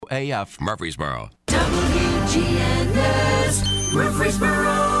WAF Murfreesboro. WGNS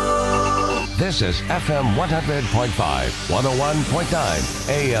Murfreesboro. This is FM 100.5, 101.9,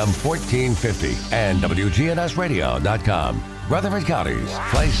 AM 1450, and WGNSradio.com. Rutherford County's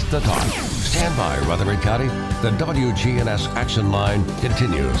place to talk. Stand by, Rutherford County. The WGNS Action Line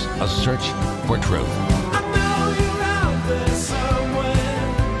continues. A search for truth. I know you're out there somewhere. I know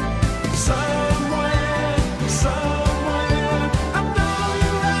you're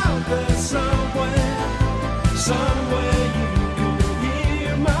out there somewhere you can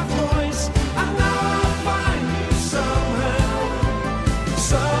hear my voice. I know I'll find you somehow.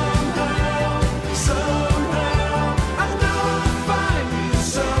 I know I'll find you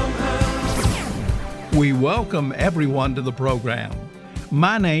somehow. We welcome everyone to the program.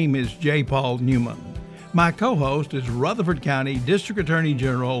 My name is J. Paul Newman. My co-host is Rutherford County District Attorney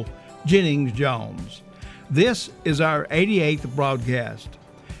General Jennings Jones. This is our 88th broadcast.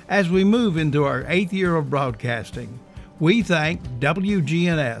 As we move into our 8th year of broadcasting, we thank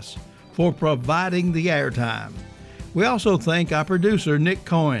WGNS for providing the airtime. We also thank our producer, Nick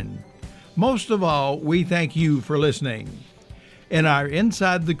Cohen. Most of all, we thank you for listening. In our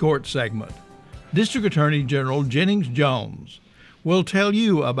Inside the Court segment, District Attorney General Jennings Jones will tell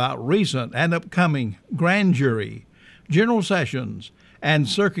you about recent and upcoming grand jury, general sessions, and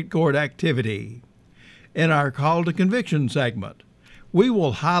circuit court activity. In our Call to Conviction segment, we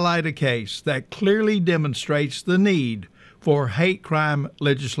will highlight a case that clearly demonstrates the need for hate crime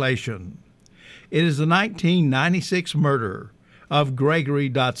legislation. It is the 1996 murder of Gregory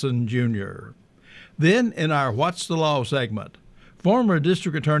Dotson, Jr. Then, in our What's the Law segment, former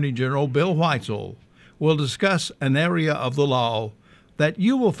District Attorney General Bill Whitesell will discuss an area of the law that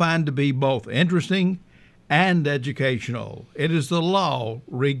you will find to be both interesting and educational. It is the law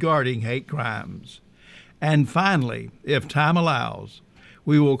regarding hate crimes. And finally, if time allows,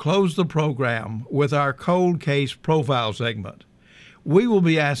 we will close the program with our Cold Case Profile segment. We will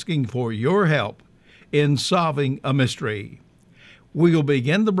be asking for your help in solving a mystery. We will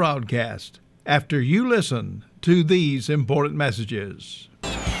begin the broadcast after you listen to these important messages.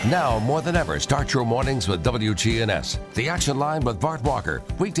 Now, more than ever, start your mornings with WGNS. The Action Line with Bart Walker.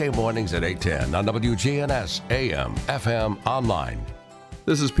 Weekday mornings at 8:10 on WGNS, AM, FM, online.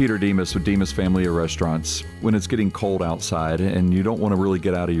 This is Peter Demas with Demas Family of Restaurants. When it's getting cold outside and you don't want to really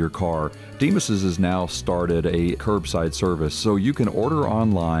get out of your car, Demas's has now started a curbside service, so you can order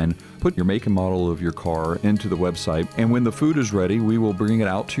online, put your make and model of your car into the website, and when the food is ready, we will bring it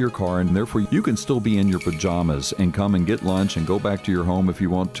out to your car, and therefore you can still be in your pajamas and come and get lunch and go back to your home if you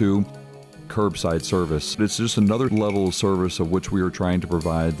want to. Curbside service. It's just another level of service of which we are trying to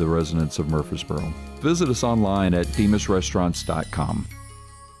provide the residents of Murfreesboro. Visit us online at demasrestaurants.com.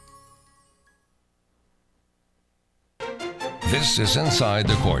 This is Inside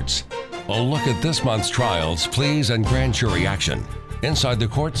the Courts. A look at this month's trials, pleas, and grand jury action. Inside the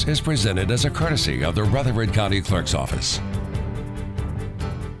Courts is presented as a courtesy of the Rutherford County Clerk's Office.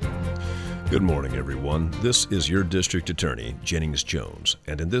 Good morning, everyone. This is your District Attorney, Jennings Jones,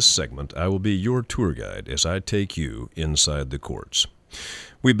 and in this segment, I will be your tour guide as I take you inside the courts.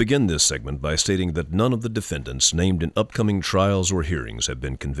 We begin this segment by stating that none of the defendants named in upcoming trials or hearings have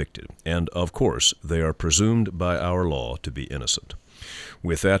been convicted, and, of course, they are presumed by our law to be innocent.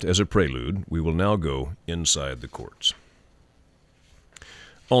 With that as a prelude, we will now go inside the courts.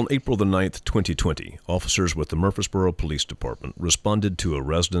 On April the 9th, 2020, officers with the Murfreesboro Police Department responded to a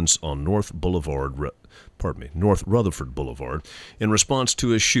residence on North Rutherford Boulevard in response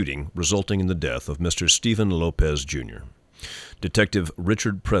to a shooting resulting in the death of Mr. Stephen Lopez, Jr. Detective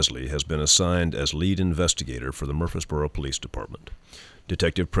Richard Presley has been assigned as lead investigator for the Murfreesboro Police Department.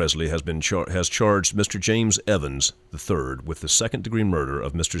 Detective Presley has charged Mr. James Evans III with the second-degree murder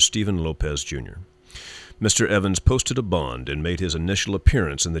of Mr. Stephen Lopez, Jr. Mr. Evans posted a bond and made his initial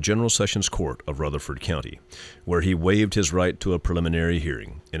appearance in the General Sessions Court of Rutherford County, where he waived his right to a preliminary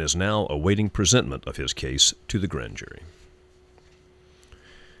hearing and is now awaiting presentment of his case to the grand jury.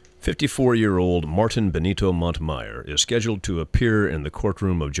 54-year-old Martin Benito Montmeyer is scheduled to appear in the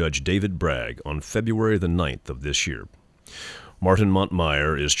courtroom of Judge David Bragg on February the 9th of this year. Martin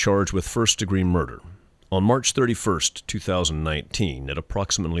Montmeyer is charged with first-degree murder. On March 31st, 2019, at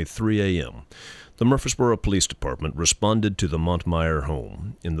approximately 3 a.m., the Murfreesboro Police Department responded to the Montmeyer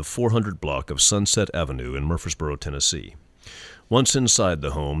home in the 400 block of Sunset Avenue in Murfreesboro, Tennessee. Once inside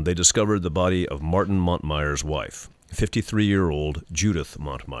the home, they discovered the body of Martin Montmeyer's wife, 53-year-old Judith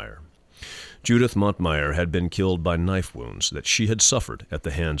Montmeyer. Judith Montmeyer had been killed by knife wounds that she had suffered at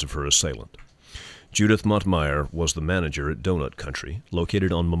the hands of her assailant. Judith Montmeyer was the manager at Donut Country,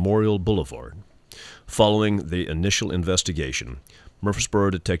 located on Memorial Boulevard. Following the initial investigation, Murfreesboro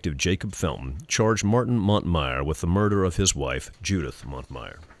Detective Jacob Felton charged Martin Montmire with the murder of his wife, Judith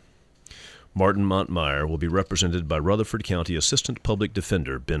Montmire. Martin Montmire will be represented by Rutherford County Assistant Public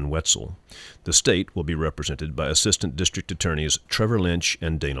Defender Ben Wetzel. The state will be represented by Assistant District Attorneys Trevor Lynch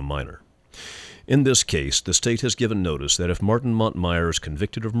and Dana Miner. In this case, the state has given notice that if Martin Montmire is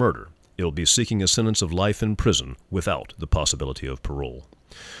convicted of murder, it will be seeking a sentence of life in prison without the possibility of parole.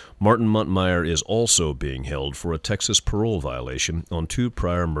 Martin Montmire is also being held for a Texas parole violation on 2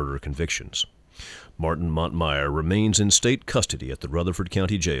 prior murder convictions. Martin Montmire remains in state custody at the Rutherford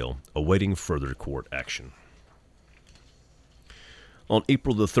County Jail, awaiting further court action. On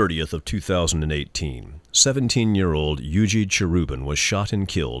April the 30th of 2018, 17-year-old Eugene Cherubin was shot and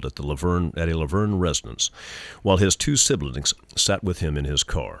killed at a Laverne residence, while his 2 siblings sat with him in his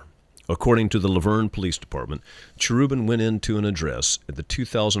car. According to the Laverne Police Department, Cherubin went into an address at the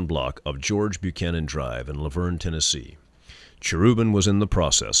 2000 block of George Buchanan Drive in Laverne, Tennessee. Cherubin was in the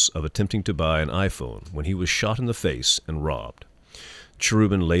process of attempting to buy an iPhone when he was shot in the face and robbed.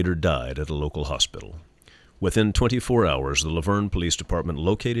 Cherubin later died at a local hospital. Within 24 hours, the Laverne Police Department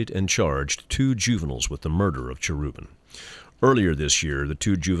located and charged 2 juveniles with the murder of Cherubin. Earlier this year, the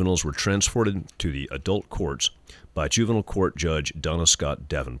 2 juveniles were transported to the adult courts by Juvenile Court Judge Donna Scott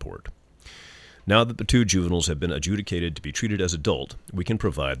Davenport. Now that the 2 juveniles have been adjudicated to be treated as adult, we can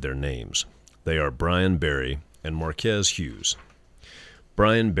provide their names. They are Brian Berry and Marquez Hughes.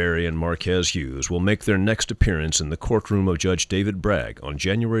 Brian Berry and Marquez Hughes will make their next appearance in the courtroom of Judge David Bragg on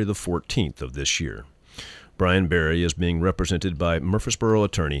January the 14th of this year. Brian Berry is being represented by Murfreesboro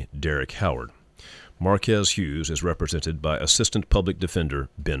attorney Derek Howard. Marquez Hughes is represented by Assistant Public Defender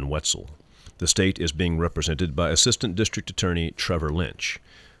Ben Wetzel. The state is being represented by Assistant District Attorney Trevor Lynch.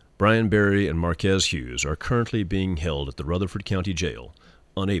 Brian Berry and Marquez Hughes are currently being held at the Rutherford County Jail,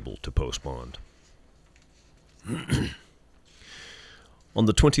 unable to post bond. On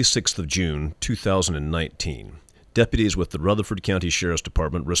the 26th of June, 2019, deputies with the Rutherford County Sheriff's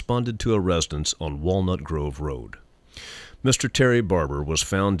Department responded to a residence on Walnut Grove Road. Mr. Terry Barber was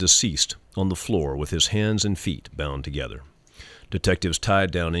found deceased on the floor with his hands and feet bound together. Detectives Ty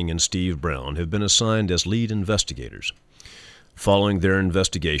Downing and Steve Brown have been assigned as lead investigators. Following their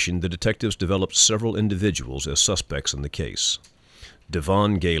investigation, the detectives developed several individuals as suspects in the case.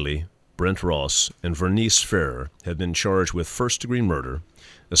 Devon Gailey, Brent Ross, and Vernice Ferrer have been charged with first-degree murder,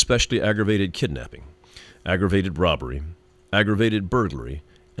 especially aggravated kidnapping, aggravated robbery, aggravated burglary,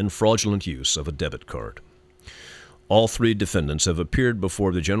 and fraudulent use of a debit card. All 3 defendants have appeared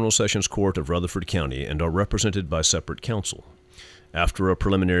before the General Sessions Court of Rutherford County and are represented by separate counsel. After a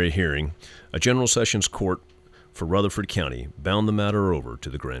preliminary hearing, a General Sessions Court for Rutherford County bound the matter over to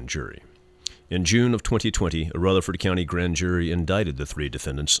the grand jury. In June of 2020, a Rutherford County grand jury indicted the 3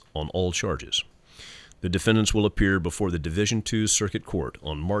 defendants on all charges. The defendants will appear before the Division II Circuit Court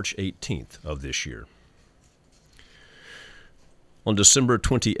on March 18th of this year. On December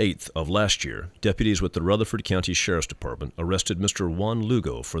 28th of last year, deputies with the Rutherford County Sheriff's Department arrested Mr. Juan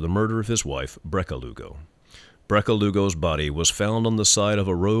Lugo for the murder of his wife, Brecca Lugo. Brecca Lugo's body was found on the side of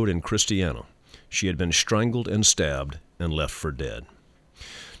a road in Christiana. She had been strangled and stabbed and left for dead.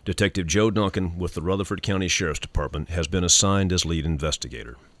 Detective Joe Duncan with the Rutherford County Sheriff's Department has been assigned as lead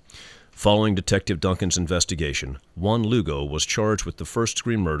investigator. Following Detective Duncan's investigation, Juan Lugo was charged with the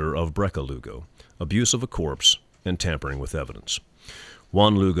first-degree murder of Brecca Lugo, abuse of a corpse, and tampering with evidence.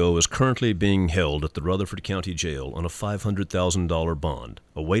 Juan Lugo is currently being held at the Rutherford County Jail on a $500,000 bond,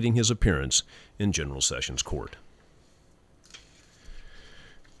 awaiting his appearance in General Sessions Court.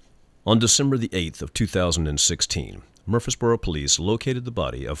 On December the 8th of 2016, Murfreesboro police located the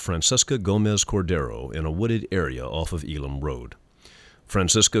body of Francisca Gomez Cordero in a wooded area off of Elam Road.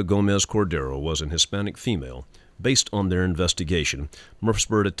 Francisca Gomez Cordero was an Hispanic female. Based on their investigation,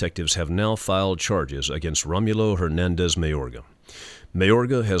 Murfreesboro detectives have now filed charges against Romulo Hernandez Mayorga.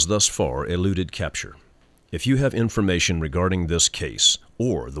 Mayorga has thus far eluded capture. If you have information regarding this case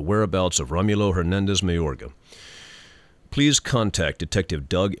or the whereabouts of Romulo Hernandez Mayorga, please contact Detective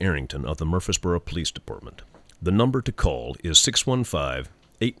Doug Arrington of the Murfreesboro Police Department. The number to call is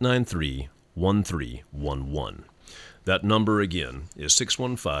 615-893-1311. That number again is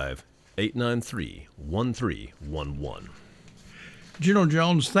 615-893-1311. General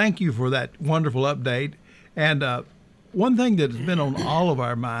Jones, thank you for that wonderful update. And one thing that's been on all of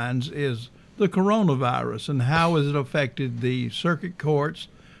our minds is the coronavirus and how has it affected the circuit courts,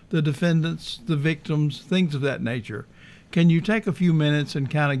 the defendants, the victims, things of that nature. Can you take a few minutes and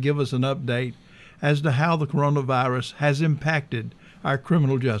kind of give us an update as to how the coronavirus has impacted our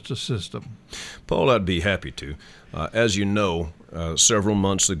criminal justice system? Paul, I'd be happy to. As you know, several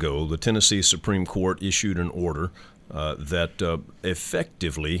months ago, the Tennessee Supreme Court issued an order that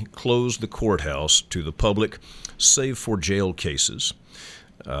effectively closed the courthouse to the public, save for jail cases.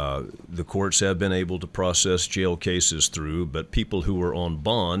 The courts have been able to process jail cases through, but people who were on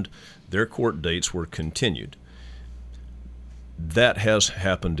bond, their court dates were continued. That has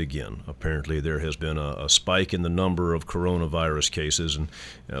happened again. Apparently, there has been a spike in the number of coronavirus cases, and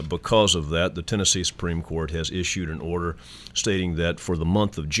because of that, the Tennessee Supreme Court has issued an order stating that for the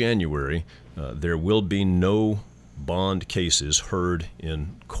month of January, there will be no bond cases heard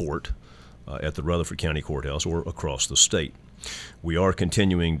in court at the Rutherford County Courthouse or across the state. We are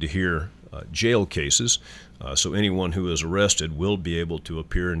continuing to hear jail cases, so anyone who is arrested will be able to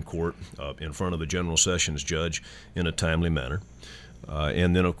appear in court in front of a general sessions judge in a timely manner.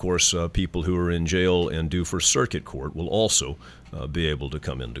 And then, of course, people who are in jail and due for circuit court will also be able to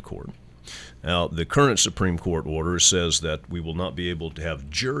come into court. Now, the current Supreme Court order says that we will not be able to have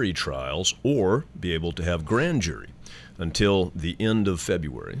jury trials or be able to have grand jury until the end of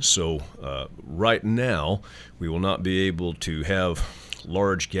February. So right now, we will not be able to have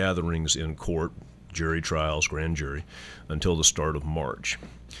large gatherings in court, jury trials, grand jury, until the start of March.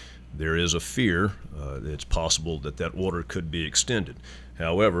 There is a fear it's possible that that order could be extended.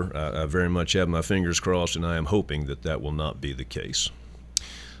 However, I very much have my fingers crossed, and I am hoping that that will not be the case.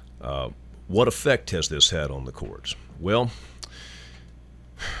 What effect has this had on the courts? Well,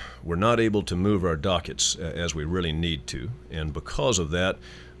 we're not able to move our dockets as we really need to, and because of that,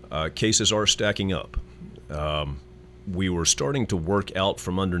 cases are stacking up. We were starting to work out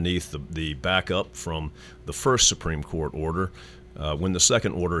from underneath the backup from the first Supreme Court order when the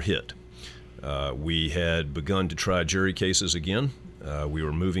second order hit. We had begun to try jury cases again. We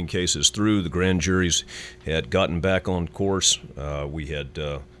were moving cases through. The grand juries had gotten back on course. We had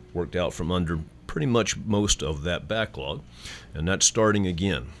worked out from under pretty much most of that backlog, and that's starting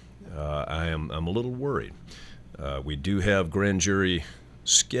again. I'm a little worried. We do have grand jury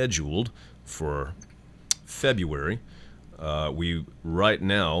scheduled for February. We right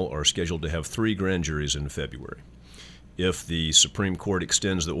now are scheduled to have 3 grand juries in February. If the Supreme Court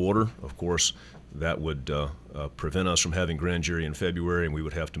extends the order, of course, that would prevent us from having grand jury in February, and we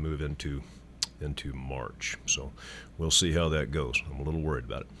would have to move into March. So we'll see how that goes. I'm a little worried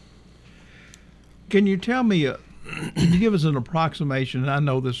about it. Can you tell me, can you give us an approximation? And I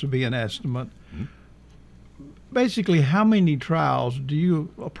know this would be an estimate. Mm-hmm. Basically, how many trials do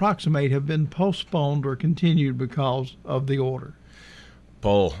you approximate have been postponed or continued because of the order?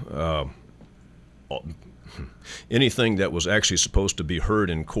 Paul, anything that was actually supposed to be heard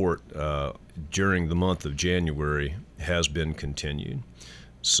in court during the month of January has been continued.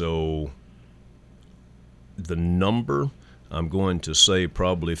 So the number, I'm going to say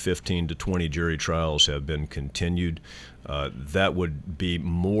probably 15 to 20 jury trials have been continued. That would be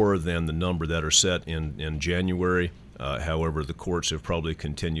more than the number that are set in January. However, the courts have probably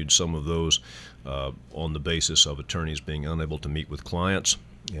continued some of those on the basis of attorneys being unable to meet with clients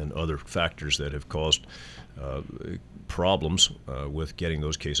and other factors that have caused problems with getting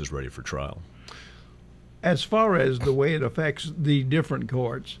those cases ready for trial. As far as the way it affects the different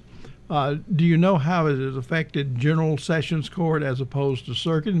courts, do you know how it has affected General Sessions Court as opposed to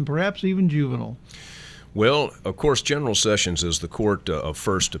circuit and perhaps even juvenile? Well, of course, General Sessions is the court of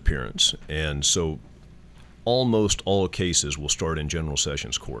first appearance, and so almost all cases will start in General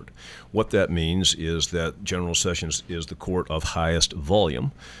Sessions Court. What that means is that General Sessions is the court of highest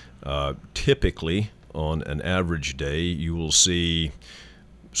volume. Typically, on an average day, you will see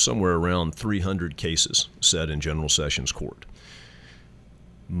somewhere around 300 cases set in General Sessions Court.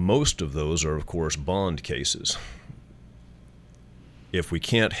 Most of those are, of course, bond cases. If we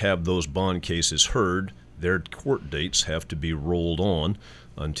can't have those bond cases heard, their court dates have to be rolled on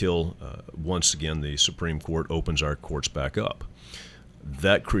until, once again, the Supreme Court opens our courts back up.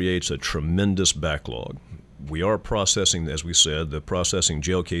 That creates a tremendous backlog. We are processing, as we said, the processing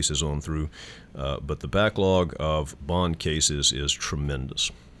jail cases on through, but the backlog of bond cases is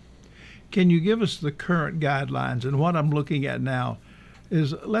tremendous. Can you give us the current guidelines? And what I'm looking at now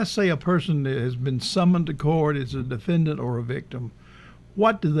is, let's say a person has been summoned to court as a defendant or a victim.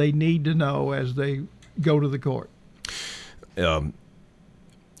 What do they need to know as they go to the court?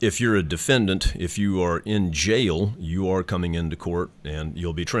 If you're a defendant, if you are in jail, you are coming into court and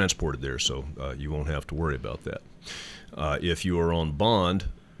you'll be transported there, so you won't have to worry about that. If you are on bond,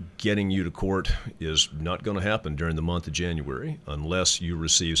 getting you to court is not going to happen during the month of January unless you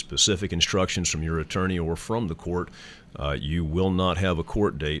receive specific instructions from your attorney or from the court. You will not have a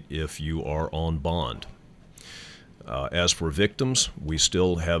court date if you are on bond. As for victims, we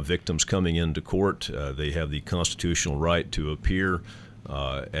still have victims coming into court. They have the constitutional right to appear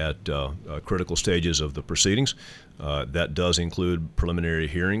at critical stages of the proceedings. That does include preliminary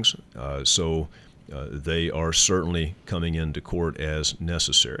hearings, so they are certainly coming into court as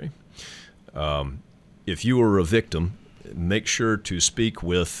necessary. If you are a victim, make sure to speak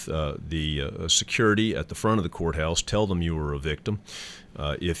with the security at the front of the courthouse. Tell them you are a victim.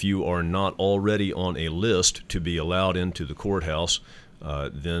 If you are not already on a list to be allowed into the courthouse,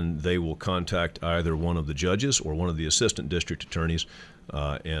 then they will contact either one of the judges or one of the assistant district attorneys,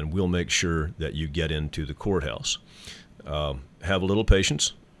 and we'll make sure that you get into the courthouse. Have a little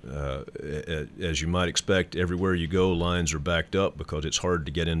patience. As you might expect, everywhere you go, lines are backed up because it's hard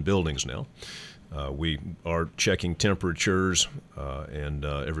to get in buildings now. We are checking temperatures, and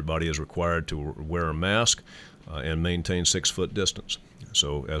everybody is required to wear a mask and maintain 6-foot distance.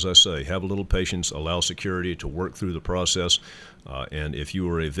 So, as I say, have a little patience, allow security to work through the process, and if you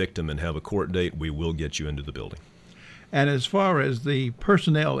are a victim and have a court date, we will get you into the building. And as far as the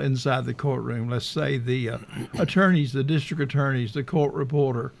personnel inside the courtroom, let's say the attorneys, the district attorneys, the court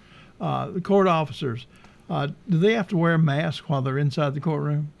reporter, the court officers, do they have to wear a mask while they're inside the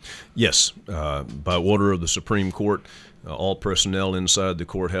courtroom? Yes. By order of the Supreme Court, all personnel inside the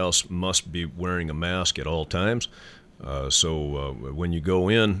courthouse must be wearing a mask at all times. So when you go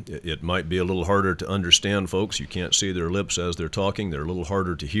in, it might be a little harder to understand folks. You can't see their lips as they're talking. They're a little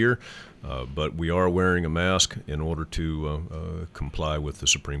harder to hear, but we are wearing a mask in order to comply with the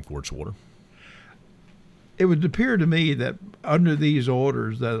Supreme Court's order. It would appear to me that under these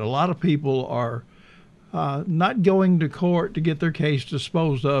orders that a lot of people are not going to court to get their case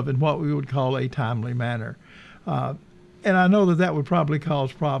disposed of in what we would call a timely manner. And I know that that would probably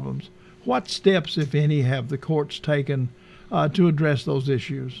cause problems. What steps, if any, have the courts taken to address those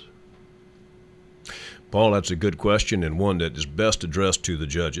issues? Paul, that's a good question, and one that is best addressed to the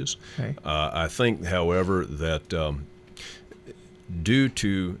judges. Okay. I think, however, that due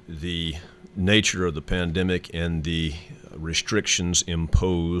to the nature of the pandemic and the restrictions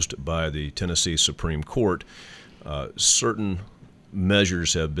imposed by the Tennessee Supreme Court, certain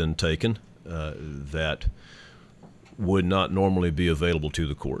measures have been taken that would not normally be available to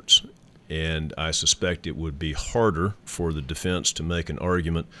the courts. And I suspect it would be harder for the defense to make an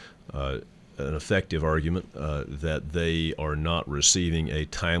argument, an effective argument, that they are not receiving a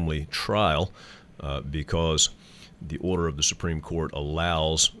timely trial because the order of the Supreme Court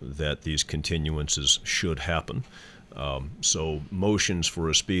allows that these continuances should happen. So motions for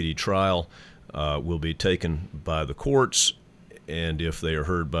a speedy trial will be taken by the courts, and if they are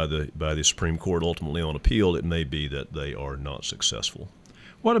heard by the Supreme Court ultimately on appeal, it may be that they are not successful.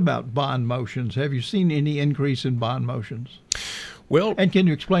 What about bond motions? Have you seen any increase in bond motions? Well, and can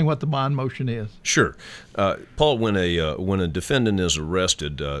you explain what the bond motion is? Sure. Paul, when a defendant is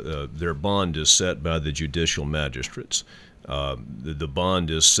arrested, their bond is set by the judicial magistrates. The bond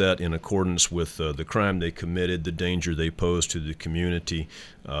is set in accordance with the crime they committed, the danger they pose to the community,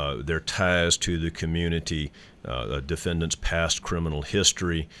 their ties to the community, a defendant's past criminal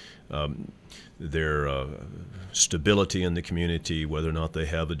history, their stability in the community, whether or not they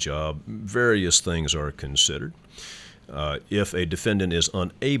have a job. Various things are considered. If a defendant is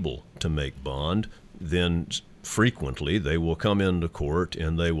unable to make bond, then frequently they will come into court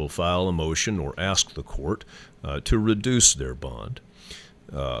and they will file a motion or ask the court to reduce their bond.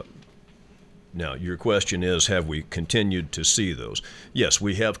 Now, your question is, have we continued to see those? Yes,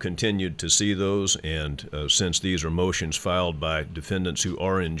 we have continued to see those, and since these are motions filed by defendants who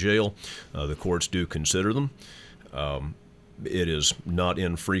are in jail, the courts do consider them. It is not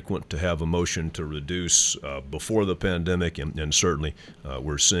infrequent to have a motion to reduce before the pandemic, and certainly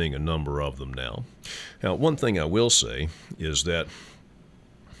we're seeing a number of them now. Now, one thing I will say is that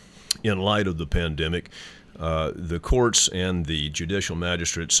in light of the pandemic, the courts and the judicial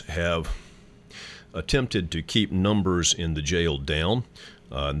magistrates have attempted to keep numbers in the jail down.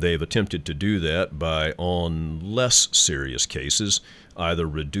 They've attempted to do that by, on less serious cases, either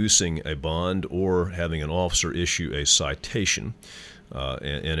reducing a bond or having an officer issue a citation.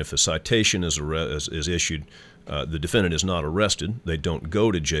 And if a citation is issued, the defendant is not arrested. They don't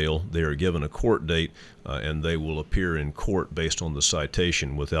go to jail. They are given a court date, and they will appear in court based on the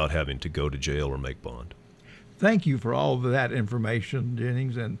citation without having to go to jail or make bond. Thank you for all of that information,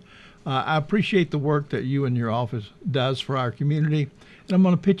 Jennings, and I appreciate the work that you and your office does for our community, and I'm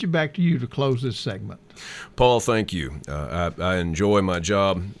going to pitch it back to you to close this segment. Paul, thank you. I enjoy my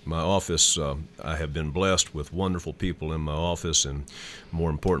job, my office. I have been blessed with wonderful people in my office, and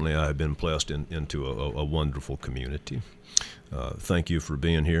more importantly, I have been blessed into a wonderful community. Thank you for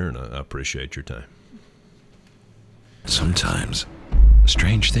being here, and I appreciate your time. Sometimes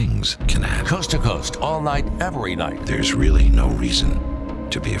strange things can happen. Coast to coast, all night, every night. There's really no reason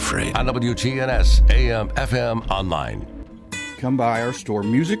to be afraid. On WGNS AM FM online. Come by our store,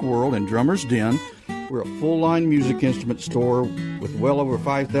 Music World in Drummer's Den. We're a full-line music instrument store with well over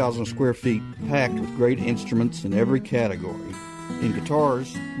 5,000 square feet, packed with great instruments in every category. In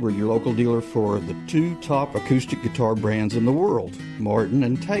guitars, we're your local dealer for the 2 top acoustic guitar brands in the world, Martin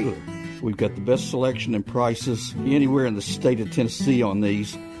and Taylor. We've got the best selection and prices anywhere in the state of Tennessee on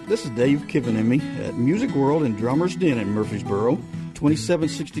these. This is Dave Kivenemy at Music World in Drummer's Den in Murfreesboro,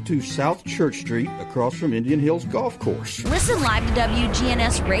 2762 South Church Street, across from Indian Hills Golf Course. Listen live to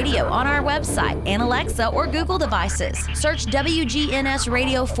WGNS Radio on our website and Alexa or Google devices. Search WGNS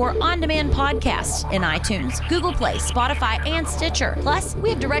Radio for on-demand podcasts in iTunes, Google Play, Spotify, and Stitcher. Plus,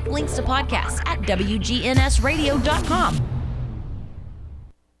 we have direct links to podcasts at WGNSradio.com.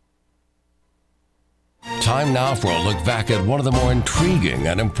 Time now for a look back at one of the more intriguing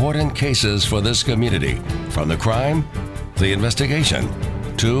and important cases for this community. From the crime, the investigation,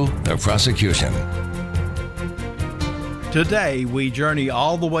 to the prosecution. Today, we journey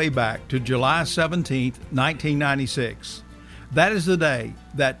all the way back to July 17, 1996. That is the day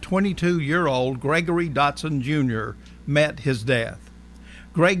that 22-year-old Gregory Dotson Jr. met his death.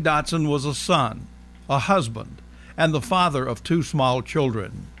 Greg Dotson was a son, a husband, and the father of 2 small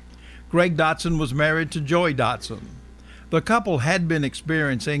children. Greg Dotson was married to Joy Dotson. The couple had been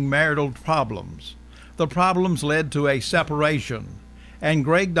experiencing marital problems. The problems led to a separation, and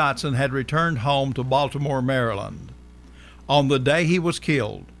Greg Dotson had returned home to Baltimore, Maryland. On the day he was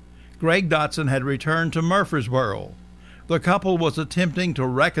killed, Greg Dotson had returned to Murfreesboro. The couple was attempting to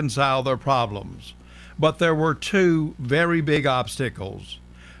reconcile their problems, but there were 2 very big obstacles.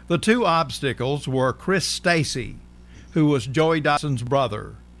 The 2 obstacles were Chris Stacy, who was Joy Dotson's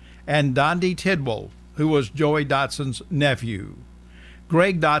brother, and Dondi Tidwell, who was Joy Dotson's nephew.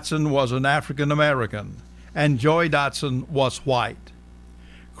 Greg Dotson was an African American, and Joy Dotson was white.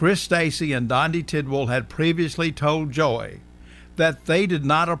 Chris Stacy and Dondi Tidwell had previously told Joy that they did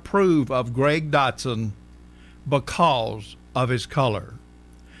not approve of Greg Dotson because of his color.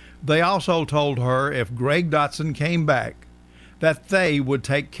 They also told her if Greg Dotson came back, that they would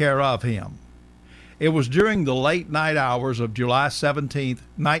take care of him. It was during the late night hours of July 17,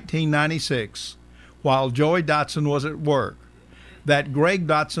 1996, while Joy Dotson was at work, that Greg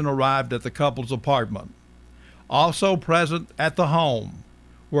Dotson arrived at the couple's apartment. Also present at the home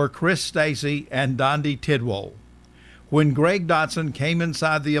were Chris Stacy and Dondi Tidwell. When Greg Dotson came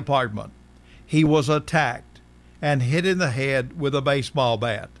inside the apartment, he was attacked and hit in the head with a baseball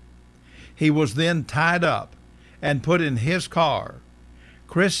bat. He was then tied up and put in his car.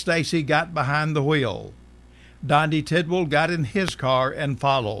 Chris Stacy got behind the wheel. Dondi Tidwell got in his car and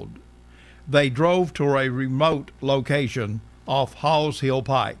followed. They drove to a remote location off Halls Hill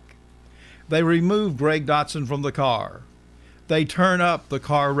Pike. They removed Greg Dotson from the car. They turned up the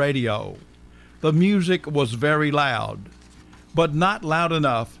car radio. The music was very loud, but not loud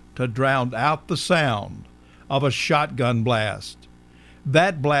enough to drown out the sound of a shotgun blast.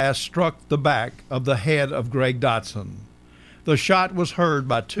 That blast struck the back of the head of Greg Dotson. The shot was heard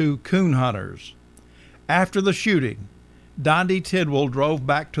by 2 coon hunters. After the shooting, Dondi Tidwell drove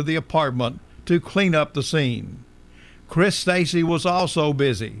back to the apartment to clean up the scene. Chris Stacy was also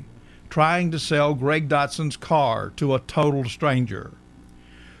busy trying to sell Greg Dotson's car to a total stranger.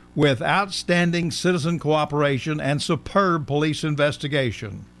 With outstanding citizen cooperation and superb police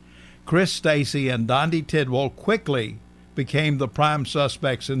investigation, Chris Stacy and Dondi Tidwell quickly became the prime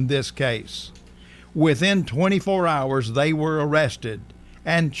suspects in this case. Within 24 hours, they were arrested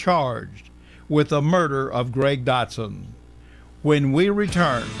and charged with the murder of Greg Dotson. When we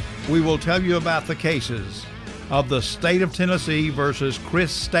return, we will tell you about the cases of the state of Tennessee versus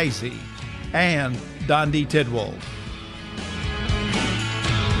Chris Stacy and Dondi Tidwell.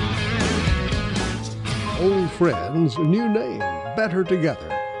 Old friends, new name, better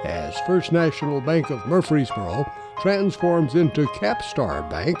together, as First National Bank of Murfreesboro transforms into Capstar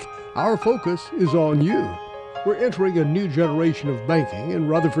Bank. Our focus is on you. We're entering a new generation of banking in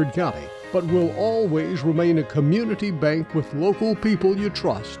Rutherford County, but will always remain a community bank with local people you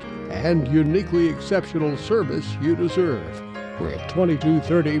trust and uniquely exceptional service you deserve. We're at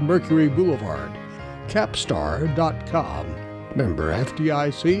 2230 Mercury Boulevard. Capstar.com. Member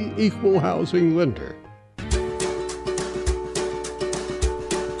FDIC, Equal Housing Lender.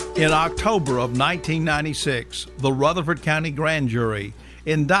 In October of 1996, the Rutherford County Grand Jury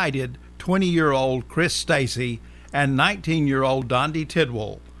indicted 20-year-old Chris Stacy and 19-year-old Dondi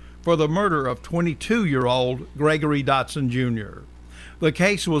Tidwell for the murder of 22-year-old Gregory Dotson Jr. The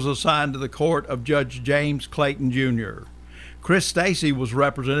case was assigned to the court of Judge James Clayton Jr. Chris Stacy was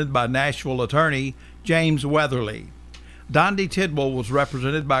represented by Nashville attorney James Weatherly. Dondi Tidwell was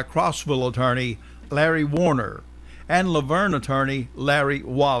represented by Crossville attorney Larry Warner and Laverne attorney Larry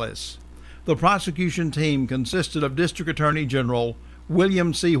Wallace. The prosecution team consisted of District Attorney General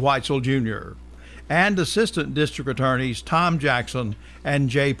William C. Weitzel Jr. and Assistant District Attorneys Tom Jackson and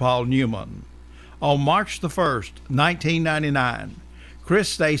J. Paul Newman. On March the 1st, 1999, Chris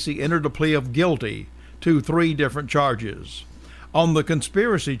Stacy entered a plea of guilty to 3 different charges. On the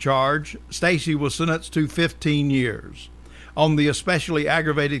conspiracy charge, Stacy was sentenced to 15 years. On the especially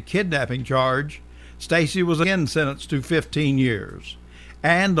aggravated kidnapping charge, Stacy was again sentenced to 15 years.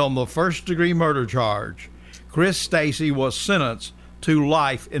 And on the first-degree murder charge, Chris Stacy was sentenced to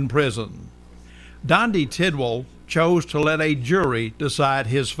life in prison. Dondi Tidwell chose to let a jury decide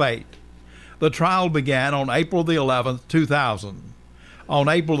his fate. The trial began on April the 11th, 2000. On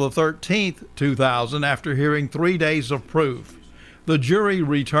April the 13th, 2000, after hearing 3 days of proof, the jury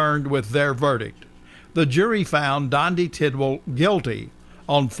returned with their verdict. The jury found Dondi Tidwell guilty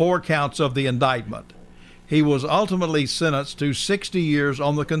on 4 counts of the indictment. He was ultimately sentenced to 60 years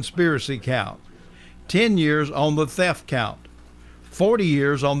on the conspiracy count, 10 years on the theft count, 40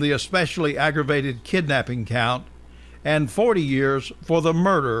 years on the especially aggravated kidnapping count, and 40 years for the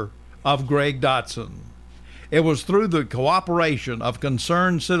murder of Greg Dotson. It was through the cooperation of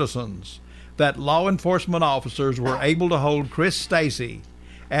concerned citizens that law enforcement officers were able to hold Chris Stacy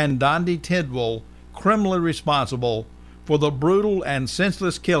and Dondi Tidwell criminally responsible for the brutal and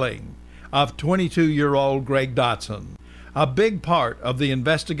senseless killing of 22-year-old Greg Dotson. A big part of the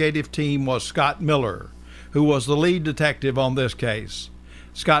investigative team was Scott Miller, who was the lead detective on this case.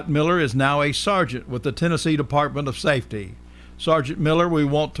 Scott Miller is now a sergeant with the Tennessee Department of Safety. Sergeant Miller, we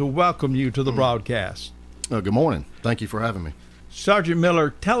want to welcome you to the broadcast. Good morning. Thank you for having me. Sergeant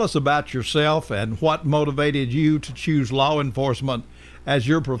Miller, tell us about yourself and what motivated you to choose law enforcement as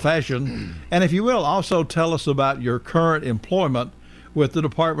your profession. And if you will, also tell us about your current employment with the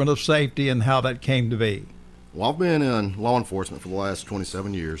Department of Safety and how that came to be. Well, I've been in law enforcement for the last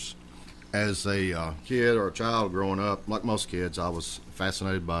 27 years. As a kid or a child growing up, like most kids, I was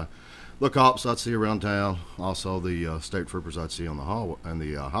fascinated by the cops I'd see around town, also the state troopers I'd see on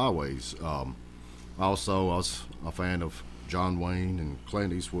the highways. Also, I was a fan of John Wayne and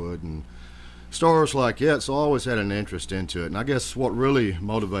Clint Eastwood and stars like that, so I always had an interest into it. And I guess what really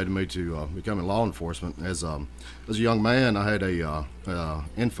motivated me to become in law enforcement, as a young man, I had a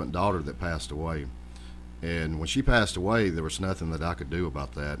infant daughter that passed away. And when she passed away, there was nothing that I could do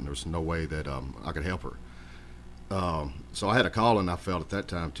about that, and there was no way that I could help her. So I had a calling, I felt at that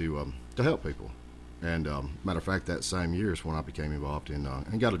time, to help people. And matter of fact, that same year is when I became involved in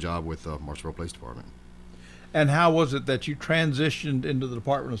and got a job with Marshall Police Department. And how was it that you transitioned into the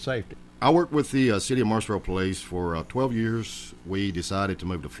Department of Safety? I worked with the City of Marshall Police for 12 years. We decided to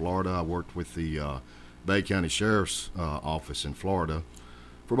move to Florida. I worked with the Bay County Sheriff's Office in Florida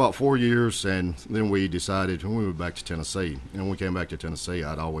for about 4 years, and then we decided when we moved back to Tennessee. And when we came back to Tennessee,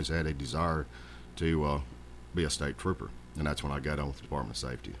 I'd always had a desire to be a state trooper, and that's when I got on with the Department of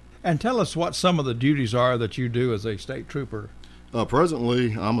Safety. And tell us what some of the duties are that you do as a state trooper.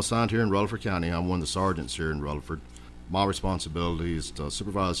 Presently, I'm assigned here in Rutherford County. I'm one of the sergeants here in Rutherford. My responsibility is to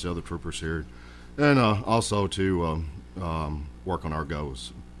supervise the other troopers here, and also to work on our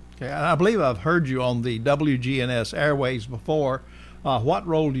goals. Okay, I believe I've heard you on the WGNS airways before. What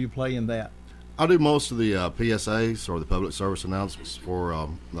role do you play in that? I do most of the PSAs, or the public service announcements, for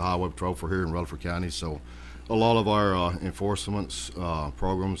the Highway Patrol for here in Rutherford County. So a lot of our enforcement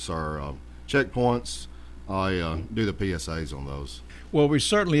programs are checkpoints. I do the PSAs on those. Well, we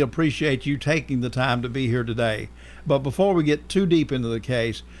certainly appreciate you taking the time to be here today. But before we get too deep into the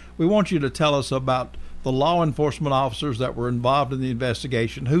case, we want you to tell us about the law enforcement officers that were involved in the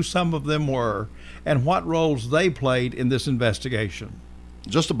investigation, who some of them were, and what roles they played in this investigation.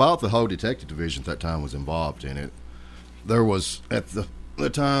 Just about the whole detective division at that time was involved in it. There was, at the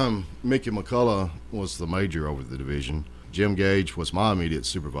time, Mickey McCullough was the major over the division. Jim Gage was my immediate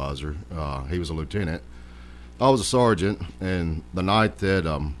supervisor. He was a lieutenant. I was a sergeant, and the night that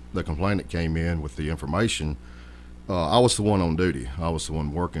the complainant came in with the information, I was the one on duty. I was the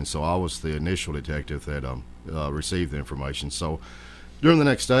one working, so I was the initial detective that received the information. So during the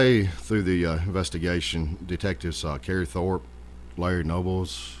next day, through the investigation, detectives Kerry Thorpe, Larry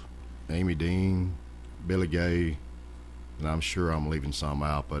Nobles, Amy Dean, Billy Gay, and I'm sure I'm leaving some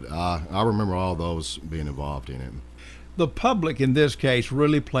out, but I remember all those being involved in it. The public in this case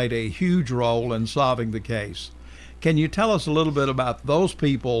really played a huge role in solving the case. Can you tell us a little bit about those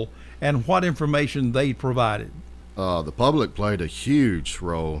people and what information they provided? The public played a huge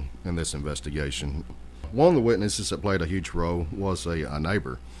role in this investigation. One of the witnesses that played a huge role was a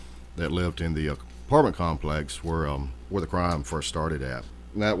neighbor that lived in the apartment complex where where the crime first started at.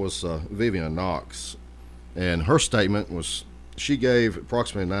 And that was Vivian Knox. And her statement was she gave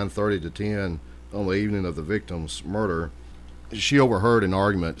approximately 9:30 to 10 on the evening of the victim's murder. She overheard an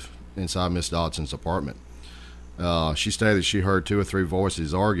argument inside Miss Dodson's apartment. She stated that she heard 2 or 3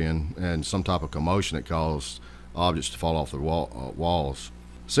 voices arguing and some type of commotion that caused objects to fall off the walls.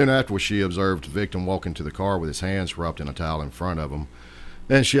 Soon afterwards, she observed the victim walk into the car with his hands wrapped in a towel in front of him.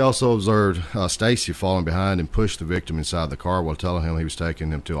 And she also observed Stacy falling behind and pushed the victim inside the car while telling him he was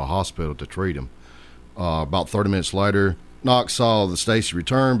taking him to a hospital to treat him. About 30 minutes later, Knox saw the Stacy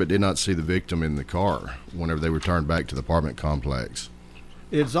return but did not see the victim in the car whenever they returned back to the apartment complex.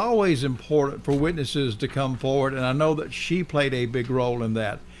 It's always important for witnesses to come forward, and I know that she played a big role in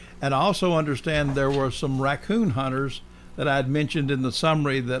that. And I also understand there were some raccoon hunters that I had mentioned in the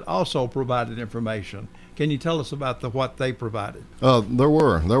summary that also provided information. Can you tell us about what they provided? There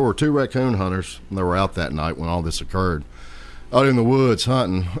were 2 raccoon hunters that were out that night when all this occurred, out in the woods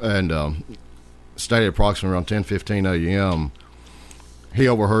hunting, and stated approximately around 10:15 a.m. he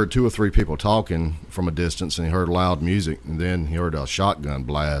overheard 2 or 3 people talking from a distance, and he heard loud music, and then he heard a shotgun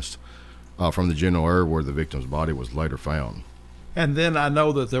blast from the general area where the victim's body was later found. And then I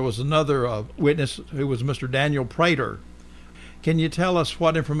know that there was another witness who was Mr. Daniel Prater. Can you tell us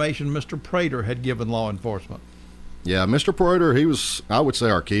what information Mr. Prater had given law enforcement? Yeah, Mr. Prater, he was, I would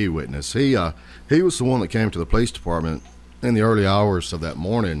say, our key witness. He was the one that came to the police department in the early hours of that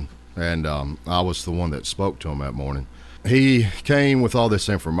morning, and I was the one that spoke to him that morning. He came with all this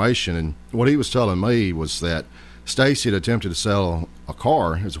information, and what he was telling me was that Stacy had attempted to sell a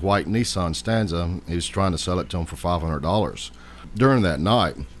car, his white Nissan Stanza. He was trying to sell it to him for $500 during that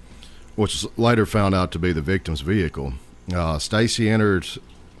night, which was later found out to be the victim's vehicle. Stacy encountered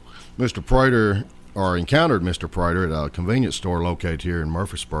Mr. Prater at a convenience store located here in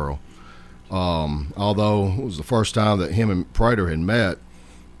Murfreesboro. Although it was the first time that him and Prater had met,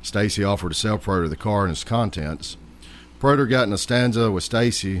 Stacy offered to sell Prater the car and its contents. Prater got in a Stanza with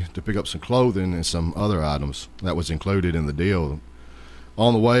Stacy to pick up some clothing and some other items that was included in the deal.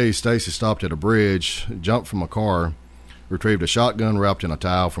 On the way, Stacy stopped at a bridge, jumped from a car, retrieved a shotgun wrapped in a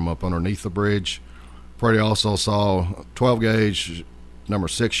towel from up underneath the bridge. Prater also saw 12-gauge number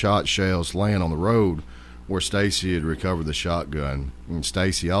 6 shot shells laying on the road where Stacy had recovered the shotgun. And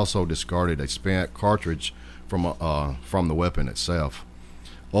Stacy also discarded a spent cartridge from the weapon itself.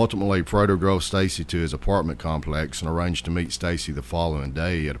 Ultimately, Prater drove Stacy to his apartment complex and arranged to meet Stacy the following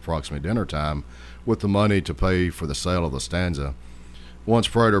day at approximately dinner time with the money to pay for the sale of the Stanza. Once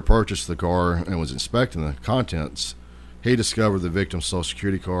Prater purchased the car and was inspecting the contents, he discovered the victim's Social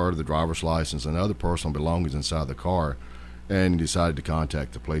Security card, the driver's license, and other personal belongings inside the car, and he decided to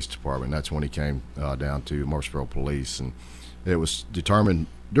contact the police department. That's when he came down to Murfreesboro Police, and it was determined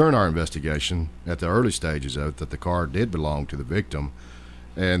during our investigation at the early stages of it that the car did belong to the victim,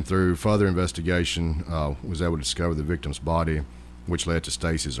 and through further investigation was able to discover the victim's body, which led to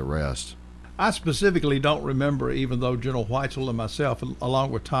Stacy's arrest. I specifically don't remember, even though General Weitzel and myself,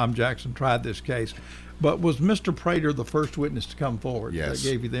 along with Tom Jackson, tried this case. But was Mr. Prater the first witness to come forward? Yes. That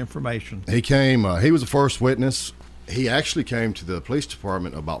gave you the information? He came, he was the first witness. He actually came to the police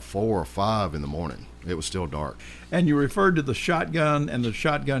department about 4 or 5 in the morning. It was still dark. And you referred to the shotgun and the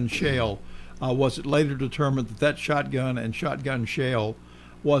shotgun shell. Was it later determined that that shotgun and shotgun shell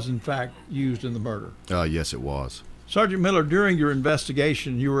was in fact used in the murder? Yes, it was. Sergeant Miller, during your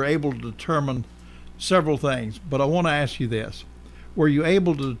investigation, you were able to determine several things, but I want to ask you this. Were you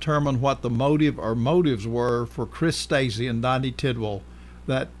able to determine what the motive or motives were for Chris Stacy and Donnie Tidwell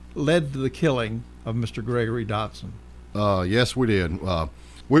that led to the killing of Mr. Gregory Dotson? Yes, we did.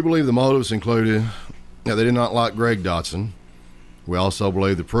 We believe the motives included that they did not like Greg Dotson. We also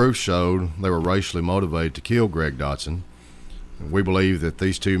believe the proof showed they were racially motivated to kill Greg Dotson. We believe that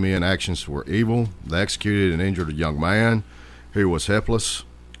these 2 men's actions were evil. They executed and injured a young man who was helpless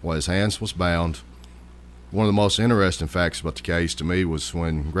while his hands was bound. One of the most interesting facts about the case to me was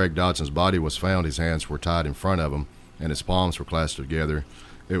when Greg Dotson's body was found, his hands were tied in front of him and his palms were clasped together.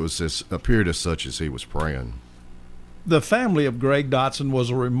 It appeared as such as he was praying. The family of Greg Dotson was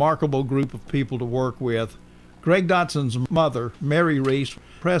a remarkable group of people to work with. Greg Dotson's mother, Mary Reese,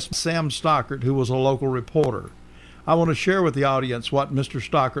 pressed Sam Stockert, who was a local reporter. I want to share with the audience what Mr.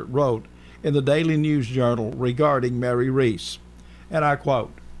 Stockert wrote in the Daily News Journal regarding Mary Reese. And I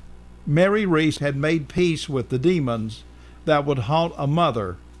quote, "Mary Reese had made peace with the demons that would haunt a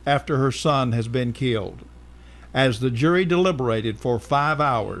mother after her son has been killed. As the jury deliberated for 5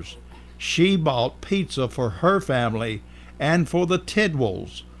 hours, she bought pizza for her family and for the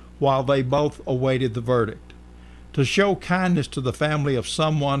Tidwells while they both awaited the verdict. To show kindness to the family of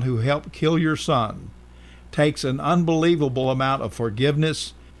someone who helped kill your son, takes an unbelievable amount of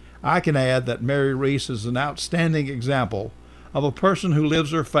forgiveness. I can add that Mary Reese is an outstanding example of a person who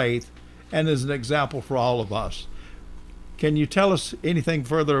lives her faith and is an example for all of us. Can you tell us anything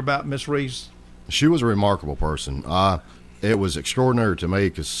further about Miss Reese? She was a remarkable person. It was extraordinary to me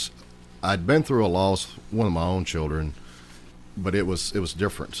because I'd been through a loss, one of my own children, but it was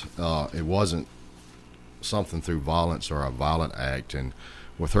different. It wasn't something through violence or a violent act. And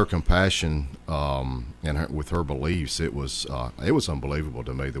with her compassion with her beliefs, it was unbelievable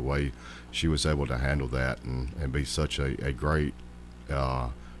to me the way she was able to handle that and be such a great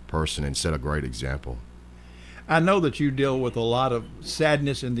person and set a great example. I know that you deal with a lot of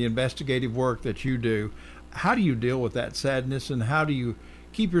sadness in the investigative work that you do. How do you deal with that sadness, and how do you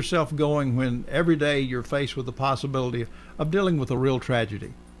keep yourself going when every day you're faced with the possibility of dealing with a real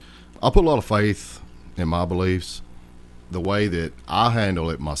tragedy? I put a lot of faith in my beliefs. The way that I handle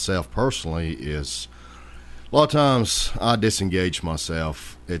it myself personally is a lot of times I disengage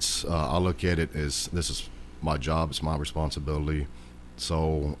myself. I look at it as this is my job, it's my responsibility.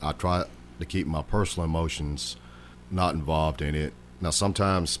 So I try to keep my personal emotions not involved in it. Now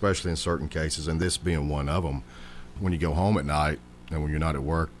sometimes, especially in certain cases, and this being one of them, when you go home at night and when you're not at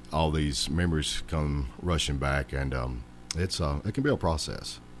work, all these memories come rushing back, and it can be a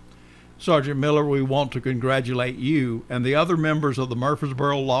process. Sergeant Miller, we want to congratulate you and the other members of the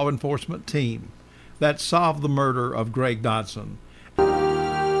Murfreesboro law enforcement team that solved the murder of Greg Dodson.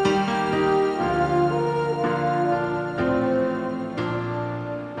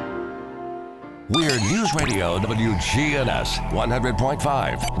 We're News Radio WGNS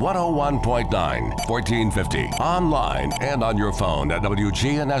 100.5, 101.9, 1450. Online and on your phone at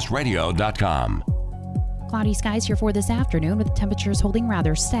WGNSradio.com. Cloudy skies here for this afternoon with temperatures holding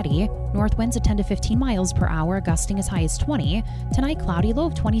rather steady. North winds at 10 to 15 miles per hour, gusting as high as 20. Tonight, cloudy, low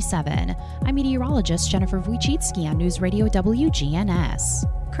of 27. I'm meteorologist Jennifer Wojcicki on News Radio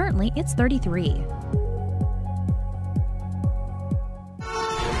WGNS. Currently, it's 33.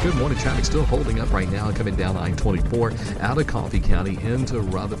 Good morning. Traffic still holding up right now, coming down I-24 out of Coffee County into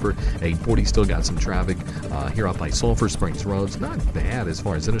Rutherford. 840 still got some traffic here up by Sulphur Springs Road. It's not bad as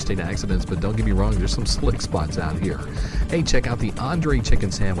far as interstate accidents, but don't get me wrong, there's some slick spots out here. Hey, check out the Andre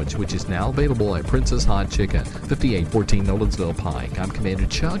Chicken Sandwich, which is now available at Princess Hot Chicken, 5814 Nolensville Pike. I'm Commander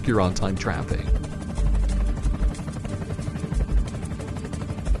Chuck. You're on time traffic.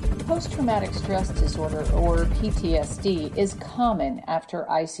 Post-traumatic stress disorder, or PTSD, is common after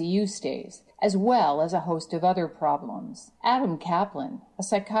ICU stays, as well as a host of other problems. Adam Kaplan, a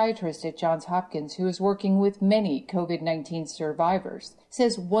psychiatrist at Johns Hopkins who is working with many COVID-19 survivors,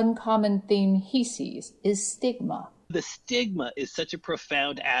 says one common theme he sees is stigma. The stigma is such a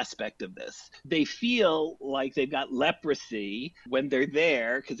profound aspect of this. They feel like they've got leprosy when they're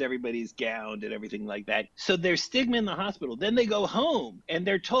there because everybody's gowned and everything like that. So there's stigma in the hospital. Then they go home and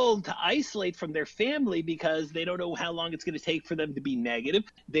they're told to isolate from their family because they don't know how long it's going to take for them to be negative.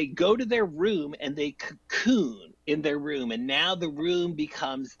 They go to their room and they cocoon in their room, and now the room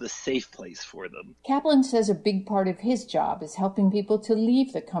becomes the safe place for them. Kaplan says a big part of his job is helping people to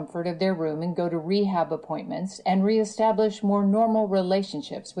leave the comfort of their room and go to rehab appointments and reestablish more normal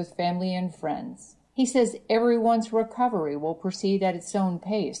relationships with family and friends. He says everyone's recovery will proceed at its own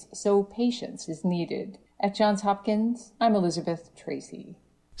pace, so patience is needed. At Johns Hopkins, I'm Elizabeth Tracy.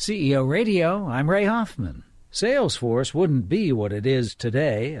 CEO Radio, I'm Ray Hoffman. Salesforce wouldn't be what it is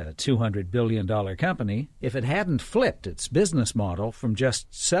today, a $200 billion company, if it hadn't flipped its business model from just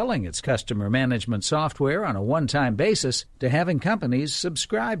selling its customer management software on a one-time basis to having companies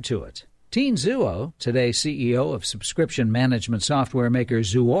subscribe to it. Teen Zuo, today CEO of subscription management software maker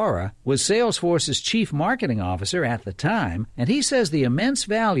Zuora, was Salesforce's chief marketing officer at the time, and he says the immense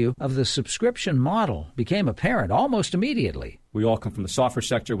value of the subscription model became apparent almost immediately. We all come from the software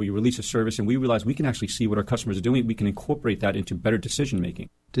sector. We release a service, and we realize we can actually see what our customers are doing. We can incorporate that into better decision-making.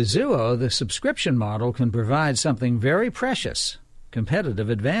 To Zuo, the subscription model can provide something very precious, competitive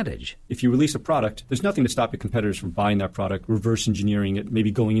advantage. If you release a product, there's nothing to stop your competitors from buying that product, reverse engineering it,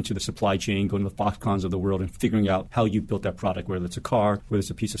 maybe going into the supply chain, going to the Foxcons of the world and figuring out how you built that product, whether it's a car, whether it's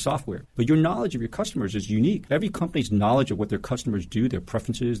a piece of software. But your knowledge of your customers is unique. Every company's knowledge of what their customers do, their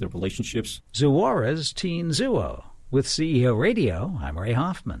preferences, their relationships. Zuora's Teen Zuo. With CEO Radio, I'm Ray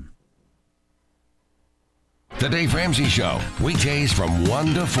Hoffman. The Dave Ramsey Show, weekdays from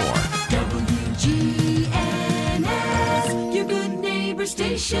 1 to 4. WGNS, your good neighbor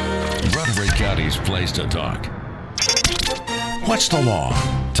station. Rutherford County's place to talk. What's the law?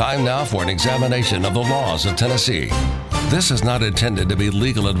 Time now for an examination of the laws of Tennessee. This is not intended to be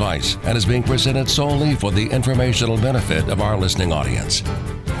legal advice and is being presented solely for the informational benefit of our listening audience.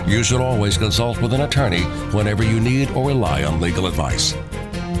 You should always consult with an attorney whenever you need or rely on legal advice.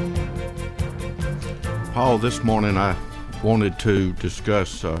 Paul, this morning I wanted to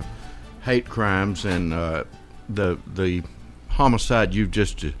discuss hate crimes, and the homicide you've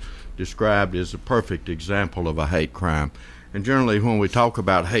just described is a perfect example of a hate crime. And generally when we talk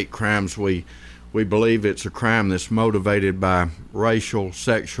about hate crimes, we believe it's a crime that's motivated by racial,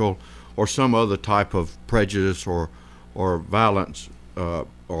 sexual, or some other type of prejudice or violence,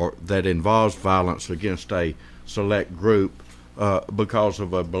 or that involves violence against a select group because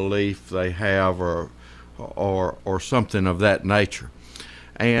of a belief they have or something of that nature.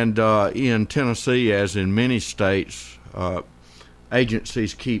 And in Tennessee, as in many states,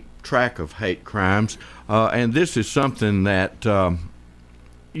 agencies keep track of hate crimes, and this is something that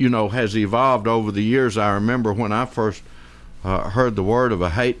has evolved over the years. I remember when I first heard the word of a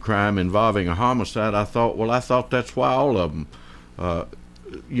hate crime involving a homicide, I thought that's why all of them,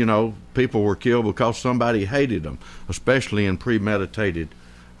 people were killed because somebody hated them, especially in premeditated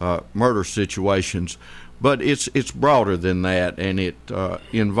murder situations. But it's broader than that, and it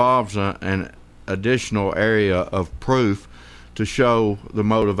involves an additional area of proof to show the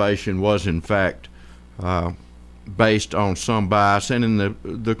motivation was in fact based on some bias. And in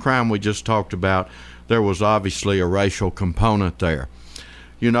the crime we just talked about, there was obviously a racial component there.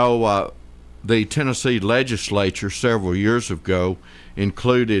 The Tennessee legislature several years ago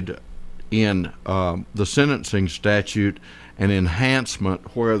included in the sentencing statute an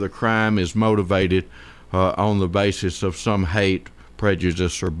enhancement where the crime is motivated on the basis of some hate,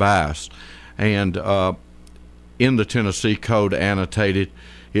 prejudice, or bias. And in the Tennessee Code annotated,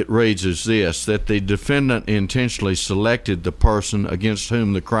 it reads as this, that the defendant intentionally selected the person against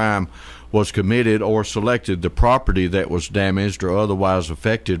whom the crime was committed or selected the property that was damaged or otherwise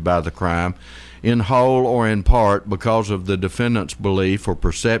affected by the crime in whole or in part because of the defendant's belief or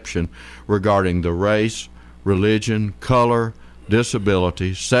perception regarding the race, religion, color,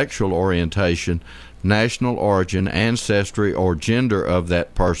 disability, sexual orientation, national origin, ancestry, or gender of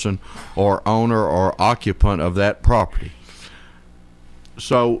that person or owner or occupant of that property.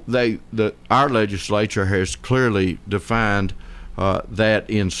 So our legislature has clearly defined that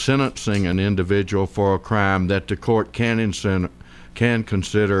in sentencing an individual for a crime that the court can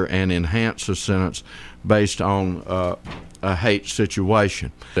consider and enhance a sentence based on a hate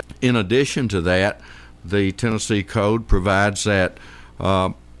situation. In addition to that, the Tennessee Code provides that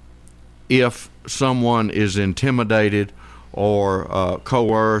if someone is intimidated or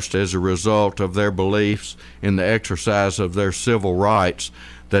coerced as a result of their beliefs in the exercise of their civil rights,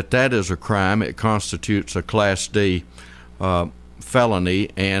 that is a crime. It constitutes a Class D felony,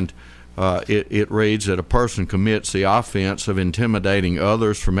 and it reads that a person commits the offense of intimidating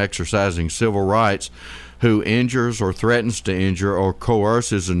others from exercising civil rights who injures or threatens to injure or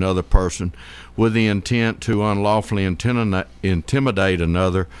coerces another person with the intent to unlawfully intimidate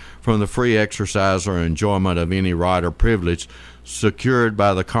another from the free exercise or enjoyment of any right or privilege secured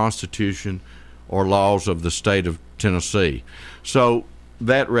by the Constitution or laws of the state of Tennessee. So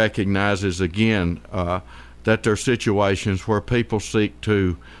that recognizes, again, that there are situations where people seek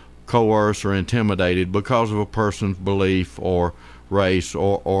to coerce or intimidate because of a person's belief or race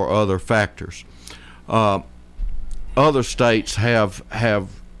or other factors. Other states have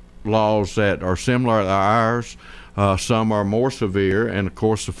laws that are similar to ours. Some are more severe, and of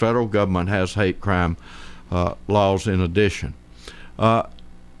course the federal government has hate crime laws in addition.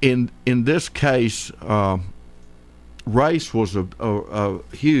 In this case, race was a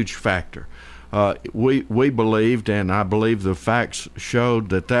huge factor. We believed, and I believe the facts showed,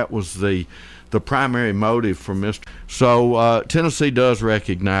 that was the primary motive for Mr. So Tennessee does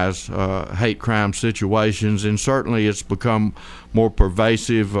recognize hate crime situations, and certainly it's become more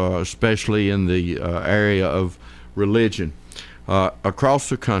pervasive, especially in the area of religion. Across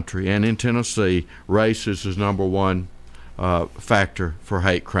the country and in Tennessee, race is the number one factor for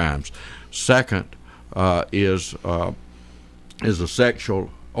hate crimes. Second is a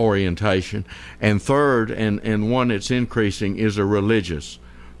sexual orientation, and third, and one that's increasing, is a religious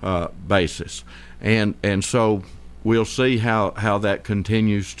basis, and so we'll see how that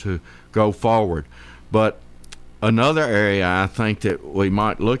continues to go forward. But another area I think that we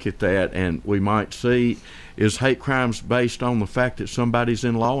might look at that and we might see is hate crimes based on the fact that somebody's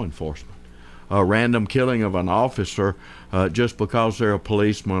in law enforcement. A random killing of an officer just because they're a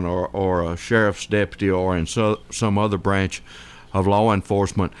policeman or a sheriff's deputy or in some other branch of law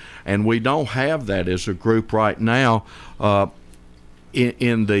enforcement, and we don't have that as a group right now.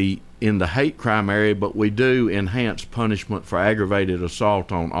 In the in the hate crime area, but we do enhance punishment for aggravated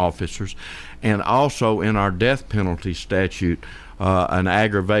assault on officers. And also in our death penalty statute, an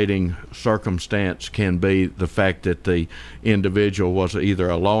aggravating circumstance can be the fact that the individual was either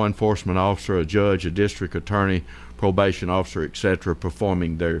a law enforcement officer, a judge, a district attorney, probation officer, etc.,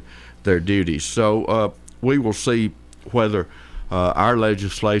 performing their duties. So we will see whether our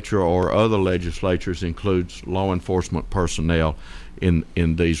legislature or other legislatures includes law enforcement personnel in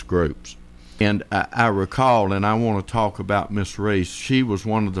these groups. And I recall, and I want to talk about Miss Reese, she was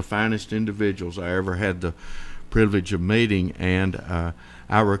one of the finest individuals I ever had the privilege of meeting, and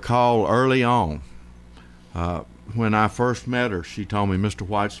I recall early on when I first met her, she told me, "Mr.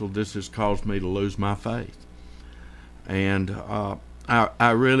 Whitesell, this has caused me to lose my faith." And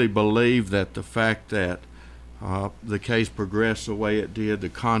I really believe that the fact that the case progressed the way it did, the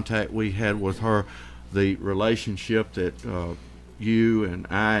contact we had with her, the relationship that you and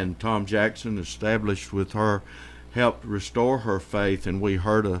I and Tom Jackson established with her helped restore her faith. And we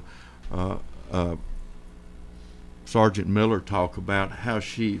heard Sergeant Miller talk about how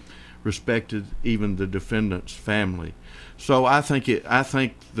she respected even the defendant's family. So I think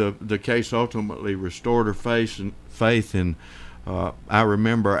the case ultimately restored her faith. And I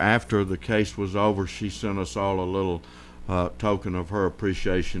remember after the case was over, she sent us all a little token of her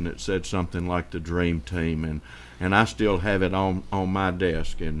appreciation that said something like the Dream Team, and I still have it on my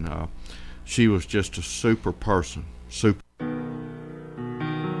desk. And she was just a super person, super.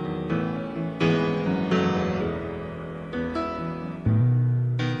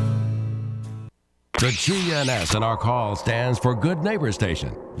 The GNS in our call stands for Good Neighbor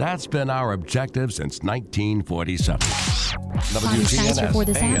Station. That's been our objective since 1947. Cloudy skies for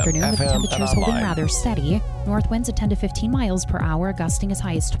this afternoon with temperatures holding rather steady. North winds at 10 to 15 miles per hour, gusting as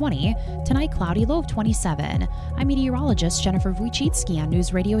high as 20. Tonight, cloudy, low of 27. I'm meteorologist Jennifer Wojcicki on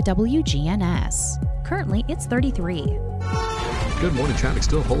News Radio WGNS. Currently, it's 33. Good morning. Traffic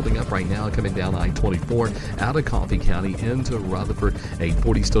still holding up right now, coming down I-24 out of Coffee County into Rutherford.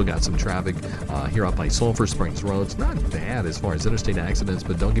 840 still got some traffic here up by Sulphur Springs Road. It's not bad as far as interstate accidents,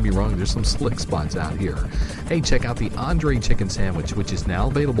 but don't get me wrong, there's some slick spots out here. Hey, check out the Andre Chicken Sandwich, which is now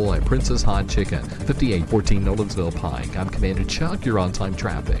available at Princess Hot Chicken, 5814 Nolensville Pike. I'm Commander Chuck. You're on time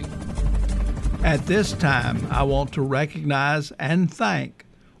traffic. At this time, I want to recognize and thank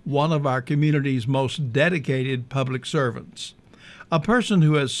one of our community's most dedicated public servants. A person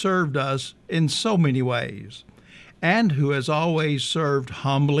who has served us in so many ways, and who has always served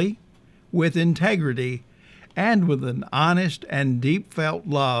humbly, with integrity, and with an honest and deep-felt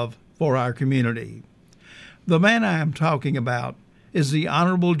love for our community. The man I am talking about is the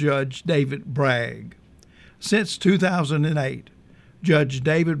Honorable Judge David Bragg. Since 2008, Judge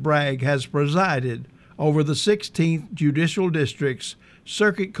David Bragg has presided over the 16th Judicial District's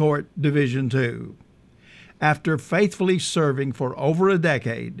Circuit Court Division II. After faithfully serving for over a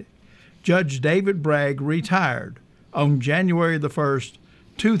decade, Judge David Bragg retired on January the 1st,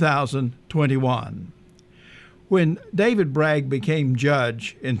 2021. When David Bragg became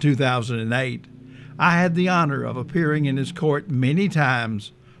judge in 2008, I had the honor of appearing in his court many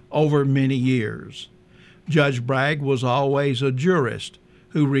times over many years. Judge Bragg was always a jurist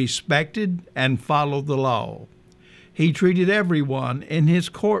who respected and followed the law. He treated everyone in his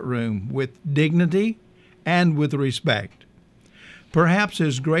courtroom with dignity and with respect. Perhaps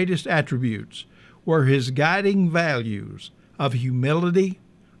his greatest attributes were his guiding values of humility,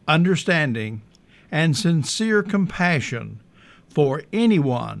 understanding, and sincere compassion for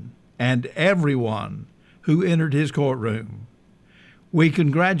anyone and everyone who entered his courtroom. We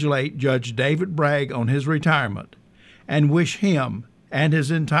congratulate Judge David Bragg on his retirement and wish him and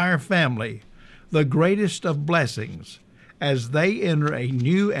his entire family the greatest of blessings as they enter a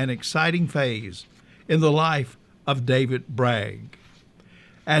new and exciting phase in the life of David Bragg.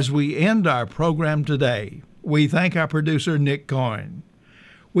 As we end our program today, we thank our producer, Nick Coyne.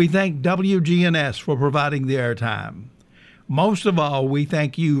 We thank WGNS for providing the airtime. Most of all, we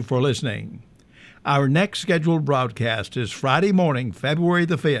thank you for listening. Our next scheduled broadcast is Friday morning, February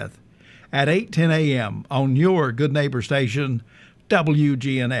the 5th at 8:10 a.m. on your Good Neighbor station,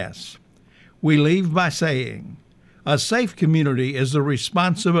 WGNS. We leave by saying, a safe community is the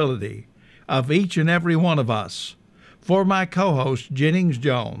responsibility of each and every one of us. For my co-host, Jennings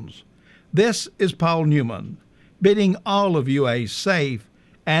Jones, this is Paul Newman, bidding all of you a safe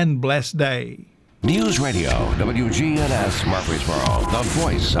and blessed day. News Radio, WGNS Murfreesboro, the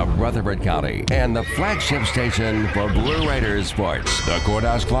voice of Rutherford County, and the flagship station for Blue Raiders sports. The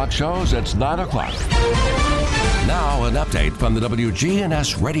courthouse clock shows it's 9 o'clock. Now an update from the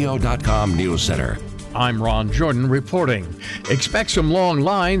WGNSradio.com News Center. I'm Ron Jordan reporting. Expect some long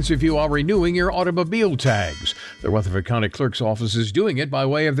lines if you are renewing your automobile tags. The Rutherford County Clerk's Office is doing it by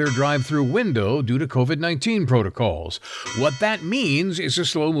way of their drive-through window due to COVID-19 protocols. What that means is a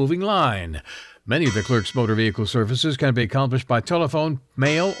slow-moving line. Many of the clerk's motor vehicle services can be accomplished by telephone,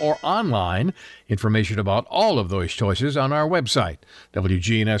 mail, or online. Information about all of those choices on our website,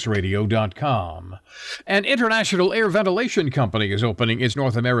 WGNSradio.com. An international air ventilation company is opening its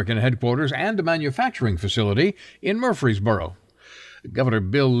North American headquarters and manufacturing facility in Murfreesboro. Governor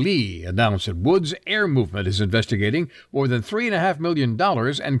Bill Lee announced that Woods Air Movement is investigating more than $3.5 million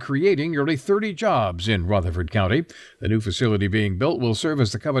and creating nearly 30 jobs in Rutherford County. The new facility being built will serve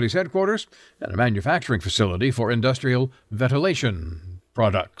as the company's headquarters and a manufacturing facility for industrial ventilation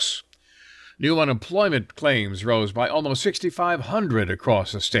products. New unemployment claims rose by almost 6,500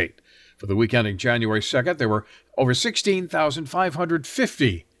 across the state. For the week ending January 2nd, there were over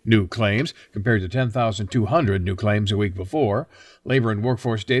 16,550 new claims, compared to 10,200 new claims a week before. Labor and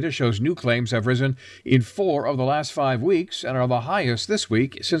workforce data shows new claims have risen in 4 of the last 5 weeks and are the highest this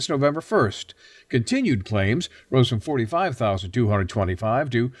week since November 1st. Continued claims rose from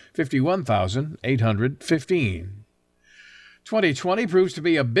 45,225 to 51,815. 2020 proves to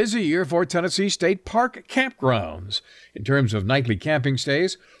be a busy year for Tennessee State Park campgrounds. In terms of nightly camping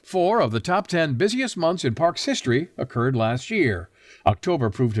stays, 4 of the top 10 busiest months in park's history occurred last year. October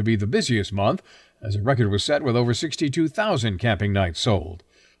proved to be the busiest month, as a record was set with over 62,000 camping nights sold.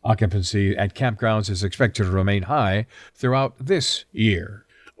 Occupancy at campgrounds is expected to remain high throughout this year.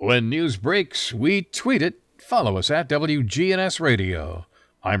 When news breaks, we tweet it. Follow us at WGNS Radio.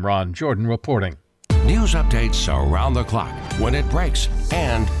 I'm Ron Jordan reporting. News updates around the clock, when it breaks,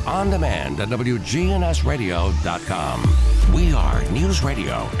 and on demand at WGNSradio.com. We are News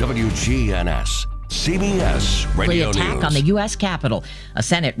Radio WGNS. CBS Radio attack News. on the U.S. Capitol. A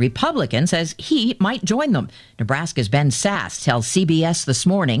Senate Republican says he might join them. Nebraska's Ben Sass tells CBS this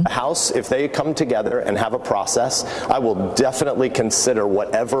morning. The House, if they come together and have a process, I will definitely consider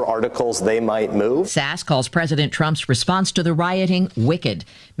whatever articles they might move. Sass calls President Trump's response to the rioting wicked.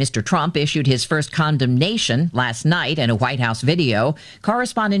 Mr. Trump issued his first condemnation last night in a White House video.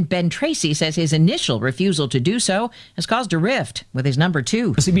 Correspondent Ben Tracy says his initial refusal to do so has caused a rift with his number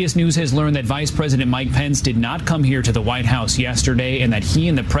 2. CBS News has learned that Vice President Mike Pence did not come here to the White House yesterday and that he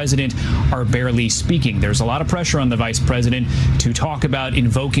and the president are barely speaking. There's a lot of pressure on the vice president to talk about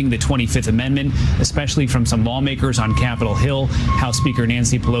invoking the 25th Amendment, especially from some lawmakers on Capitol Hill. House Speaker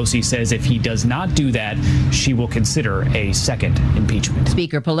Nancy Pelosi says if he does not do that, she will consider a second impeachment.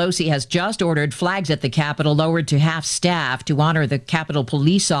 Speaker Pelosi has just ordered flags at the Capitol lowered to half staff to honor the Capitol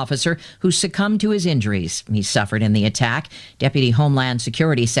police officer who succumbed to his injuries he suffered in the attack. Deputy Homeland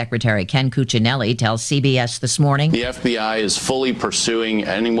Security Secretary Ken Cuccinelli tells CBS this morning. The FBI is fully pursuing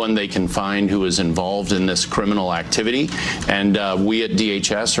anyone they can find who is involved in this criminal activity, and we at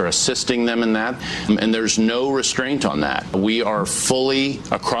DHS are assisting them in that, and there's no restraint on that. We are fully,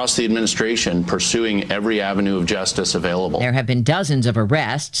 across the administration, pursuing every avenue of justice available. There have been dozens of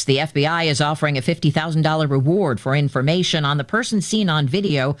arrests. The FBI is offering a $50,000 reward for information on the person seen on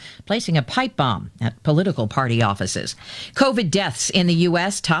video placing a pipe bomb at political party offices. COVID deaths in the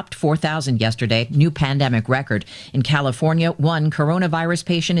U.S. topped 4,000 yesterday. New pandemic record. In California, 1 coronavirus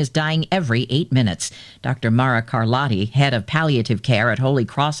patient is dying every 8 minutes. Dr. Mara Carlotti, head of palliative care at Holy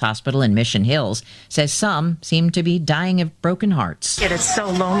Cross Hospital in Mission Hills, says some seem to be dying of broken hearts. It is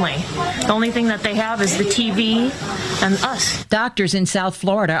so lonely. The only thing that they have is the TV and us. Doctors in South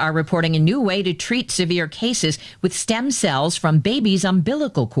Florida are reporting a new way to treat severe cases with stem cells from babies'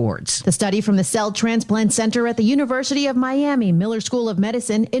 umbilical cords. The study from the Cell Transplant Center at the University of Miami Miller School of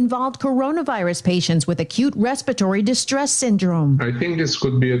Medicine involved coronavirus patients with acute respiratory distress syndrome. I think this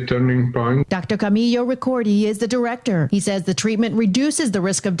could be a turning point. Dr. Camillo Ricordi is the director. He says the treatment reduces the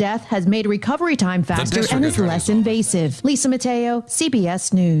risk of death, has made recovery time faster, and is less invasive. Lisa Mateo,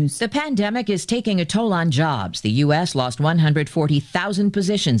 CBS News. The pandemic is taking a toll on jobs. The U.S. lost 140,000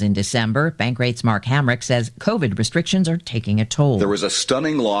 positions in December. Bankrate's Mark Hamrick says COVID restrictions are taking a toll. There was a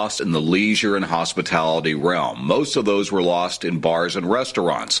stunning loss in the leisure and hospitality realm. Most of those were lost in bars and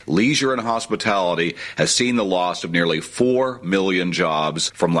restaurants. Leisure and hospitality has seen the loss of nearly 4 million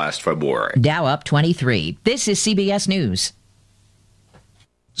jobs from last February. Dow up 23. This is CBS News.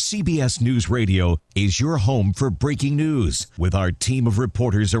 CBS News Radio is your home for breaking news. With our team of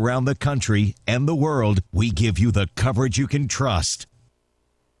reporters around the country and the world, we give you the coverage you can trust.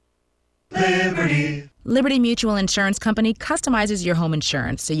 Liberty Mutual Insurance Company customizes your home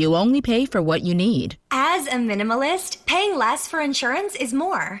insurance so you only pay for what you need. As a minimalist, paying less for insurance is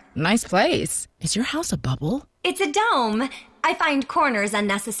more. Nice place. Is your house a bubble? It's a dome. I find corners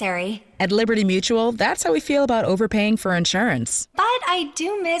unnecessary. At Liberty Mutual, that's how we feel about overpaying for insurance. But I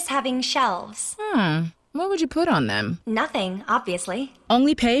do miss having shelves. What would you put on them? Nothing, obviously.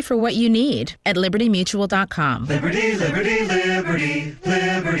 Only pay for what you need at libertymutual.com. Liberty, liberty, liberty,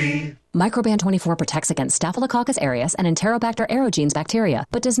 liberty. Microban 24 protects against Staphylococcus aureus and Enterobacter aerogenes bacteria,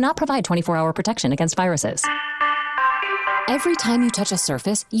 but does not provide 24-hour protection against viruses. Every time you touch a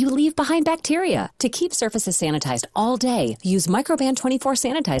surface, you leave behind bacteria. To keep surfaces sanitized all day, use Microban 24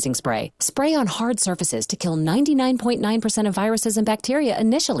 sanitizing spray. Spray on hard surfaces to kill 99.9% of viruses and bacteria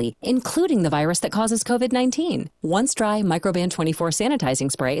initially, including the virus that causes COVID-19. Once dry, Microban 24 sanitizing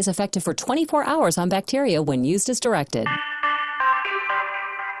spray is effective for 24 hours on bacteria when used as directed.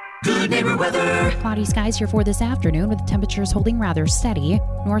 Good neighbor weather. Cloudy skies here for this afternoon with temperatures holding rather steady.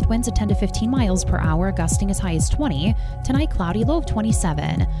 North winds at 10 to 15 miles per hour, gusting as high as 20. Tonight, cloudy, low of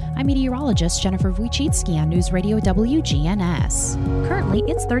 27. I'm meteorologist Jennifer Wojcicki on News Radio WGNS. Currently,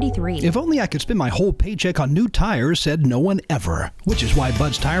 it's 33. If only I could spend my whole paycheck on new tires, said no one ever. Which is why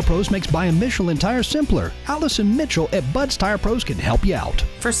Bud's Tire Pros makes buying Michelin tires simpler. Allison Mitchell at Bud's Tire Pros can help you out.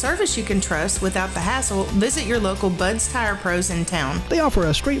 For service you can trust without the hassle, visit your local Bud's Tire Pros in town. They offer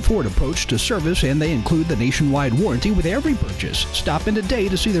a straightforward approach to service, and they include the nationwide warranty with every purchase. Stop in today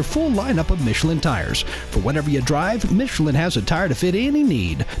to see their full lineup of Michelin tires. For whatever you drive, Michelin has a tire to fit any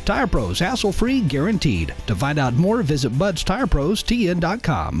need. Tire Pros, hassle-free, guaranteed. To find out more, visit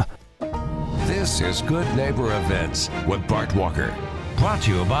budstireprostn.com. This is Good Neighbor Events with Bart Walker. Brought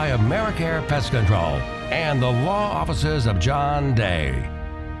to you by AmeriCare Pest Control and the law offices of John Day.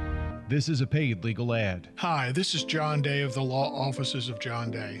 This is a paid legal ad. Hi, this is John Day of the Law Offices of John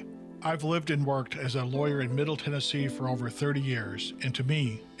Day. I've lived and worked as a lawyer in Middle Tennessee for over 30 years, and to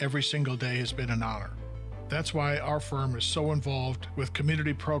me, every single day has been an honor. That's why our firm is so involved with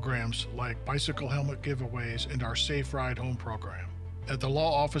community programs like bicycle helmet giveaways and our Safe Ride Home program. At the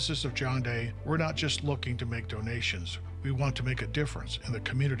Law Offices of John Day, we're not just looking to make donations. We want to make a difference in the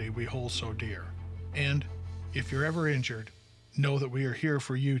community we hold so dear. And if you're ever injured, know that we are here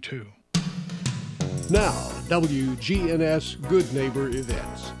for you too. Now, WGNS Good Neighbor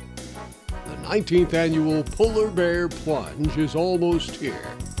Events. The 19th annual Polar Bear Plunge is almost here.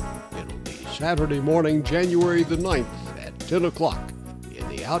 It'll be Saturday morning, January the 9th at 10 o'clock in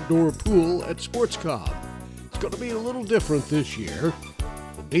the outdoor pool at SportsCom. It's going to be a little different this year.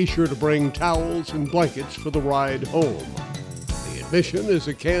 But be sure to bring towels and blankets for the ride home. The admission is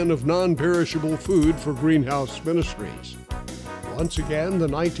a can of non-perishable food for Greenhouse Ministries. Once again, the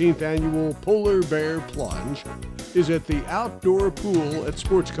 19th annual Polar Bear Plunge is at the outdoor pool at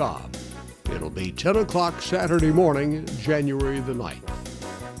SportsCom. It'll be 10 o'clock Saturday morning, January the 9th.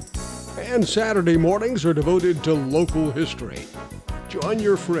 And Saturday mornings are devoted to local history. Join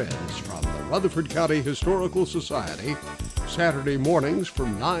your friends from the Rutherford County Historical Society Saturday mornings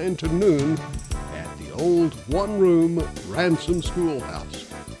from 9 to noon at the old one-room Ransom Schoolhouse.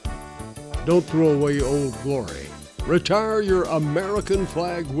 Don't throw away old glory. Retire your American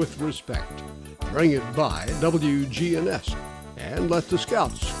flag with respect. Bring it by WGNS and let the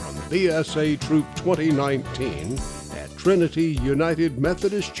Scouts from BSA Troop 2019 at Trinity United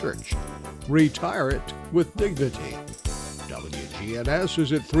Methodist Church retire it with dignity. WGNS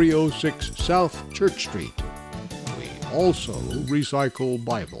is at 306 South Church Street. We also recycle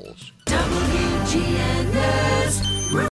Bibles.